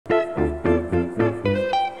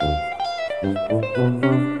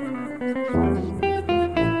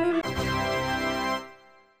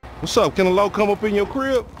What's up? Can a low come up in your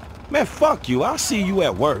crib? Man, fuck you. I'll see you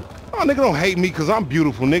at work. Oh, nigga, don't hate me because I'm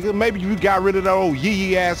beautiful, nigga. Maybe you got rid of that old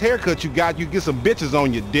yee-yee-ass haircut you got, you get some bitches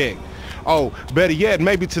on your dick. Oh, better yet,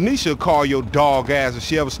 maybe Tanisha will call your dog ass if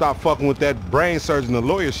she ever stop fucking with that brain surgeon, the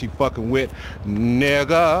lawyer she fucking with.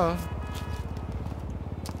 Nigga.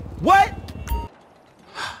 What?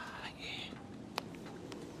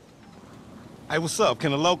 Hey, what's up?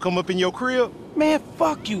 Can a low come up in your crib? Man,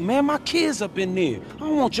 fuck you, man. My kids up in there. I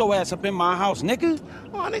don't want your ass up in my house, nigga.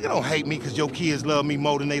 Oh, nigga, don't hate me because your kids love me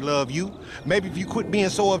more than they love you. Maybe if you quit being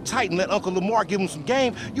so uptight and let Uncle Lamar give them some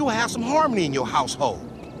game, you'll have some harmony in your household.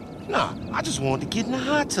 Nah, I just wanted to get in the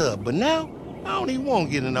hot tub, but now, I don't even want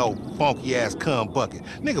to get in no funky-ass cum bucket.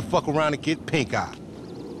 Nigga, fuck around and get pink eye.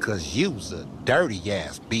 Cause you's a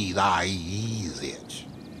dirty-ass B-I-E-E-itch.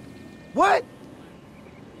 What?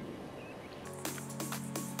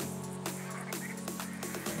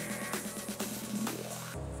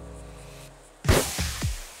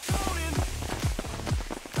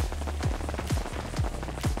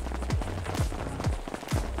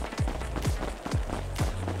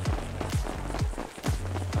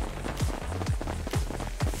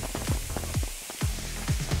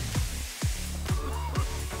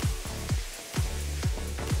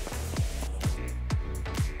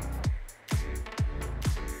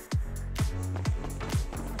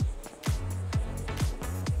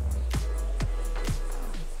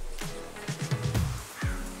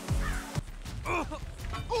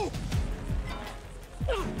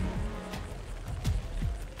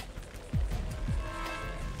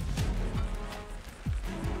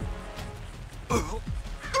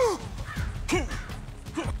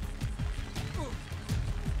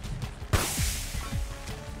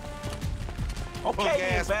 Okay,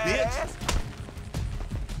 ass bitch.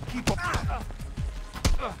 Keep up.